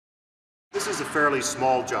This is a fairly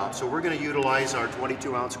small job, so we're going to utilize our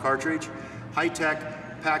 22-ounce cartridge.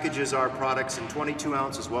 High-Tech packages our products in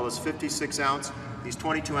 22-ounce as well as 56-ounce. These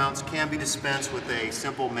 22-ounce can be dispensed with a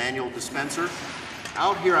simple manual dispenser.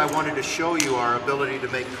 Out here I wanted to show you our ability to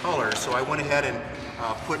make color, so I went ahead and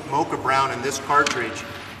put mocha brown in this cartridge.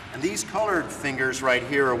 And these colored fingers right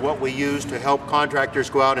here are what we use to help contractors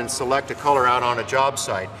go out and select a color out on a job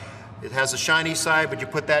site. It has a shiny side, but you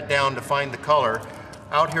put that down to find the color.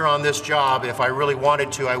 Out here on this job, if I really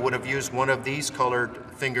wanted to, I would have used one of these colored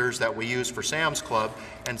fingers that we use for Sam's Club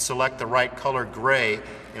and select the right colored gray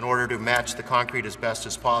in order to match the concrete as best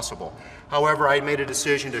as possible. However, I made a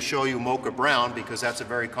decision to show you mocha brown because that's a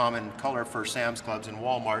very common color for Sam's Clubs and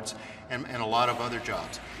Walmarts and a lot of other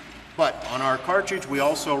jobs. But on our cartridge, we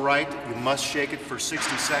also write, you must shake it for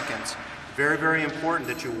 60 seconds. Very, very important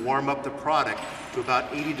that you warm up the product to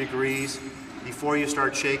about 80 degrees before you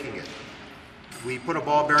start shaking it. We put a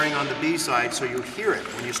ball bearing on the B side so you hear it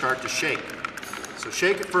when you start to shake. So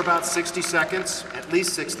shake it for about 60 seconds, at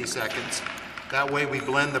least 60 seconds. That way we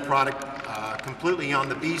blend the product completely on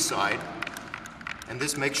the B side, and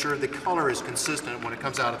this makes sure the color is consistent when it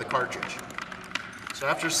comes out of the cartridge. So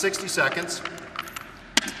after 60 seconds,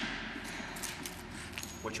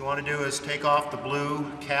 what you want to do is take off the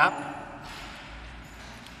blue cap,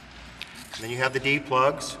 and then you have the D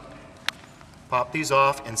plugs. Pop these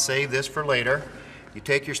off and save this for later. You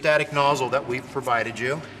take your static nozzle that we've provided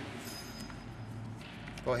you.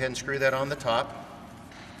 Go ahead and screw that on the top.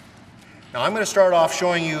 Now I'm going to start off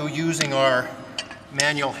showing you using our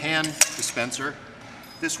manual hand dispenser.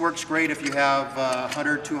 This works great if you have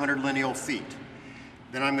 100, 200 lineal feet.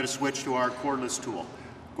 Then I'm going to switch to our cordless tool.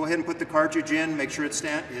 Go ahead and put the cartridge in, make sure it's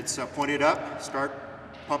pointed up, start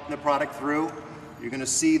pumping the product through. You're going to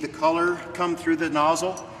see the color come through the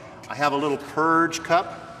nozzle. I have a little purge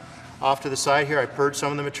cup off to the side here. I purge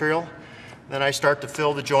some of the material. Then I start to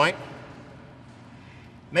fill the joint.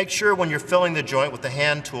 Make sure when you're filling the joint with the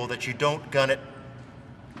hand tool that you don't gun it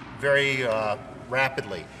very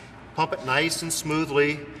rapidly. Pump it nice and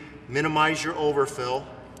smoothly, minimize your overfill.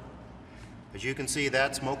 As you can see,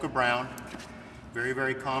 that's mocha brown. Very,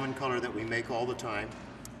 very common color that we make all the time.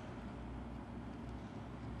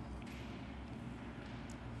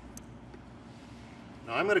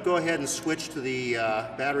 Now I'm going to go ahead and switch to the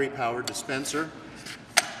battery-powered dispenser.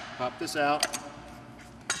 Pop this out.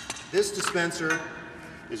 This dispenser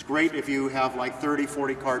is great if you have like 30,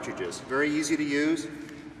 40 cartridges. Very easy to use.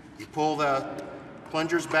 You pull the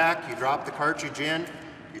plungers back, you drop the cartridge in,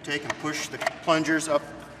 you take and push the plungers up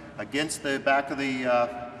against the back of the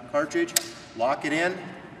cartridge, lock it in.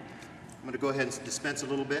 I'm going to go ahead and dispense a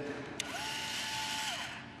little bit.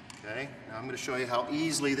 Okay, now I'm going to show you how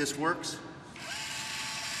easily this works.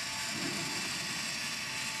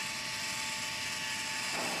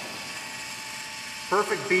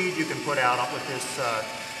 Perfect bead you can put out with this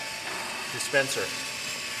dispenser.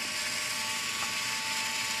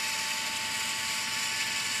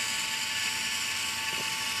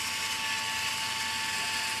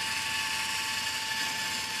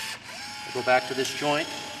 Go back to this joint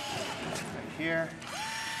right here.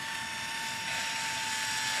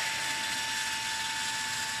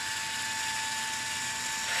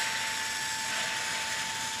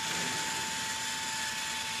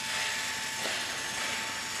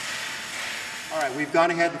 All right, we've gone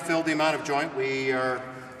ahead and filled the amount of joint we are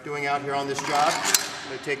doing out here on this job. I'm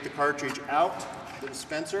going to take the cartridge out, the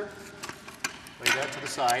dispenser, lay that to the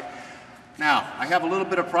side. Now, I have a little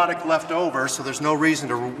bit of product left over, so there's no reason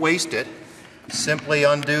to waste it. Simply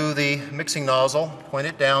undo the mixing nozzle, point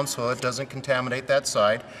it down so it doesn't contaminate that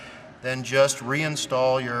side, then just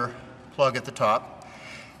reinstall your plug at the top.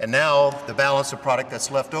 And now the balance of product that's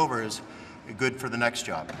left over is good for the next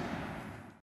job.